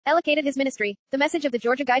Allocated his ministry. The message of the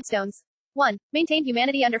Georgia Guidestones. 1. Maintain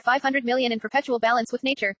humanity under 500 million in perpetual balance with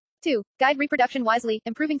nature. 2. Guide reproduction wisely,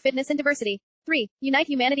 improving fitness and diversity. 3. Unite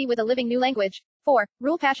humanity with a living new language. 4.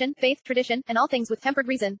 Rule passion, faith, tradition, and all things with tempered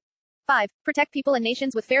reason. 5. Protect people and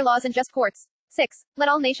nations with fair laws and just courts. 6. Let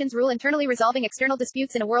all nations rule internally, resolving external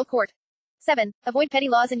disputes in a world court. 7. Avoid petty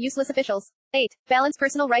laws and useless officials. 8. Balance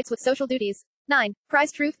personal rights with social duties. 9.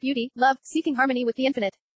 Prize truth, beauty, love, seeking harmony with the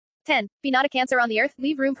infinite. 10. Be not a cancer on the earth,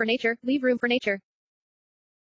 leave room for nature, leave room for nature.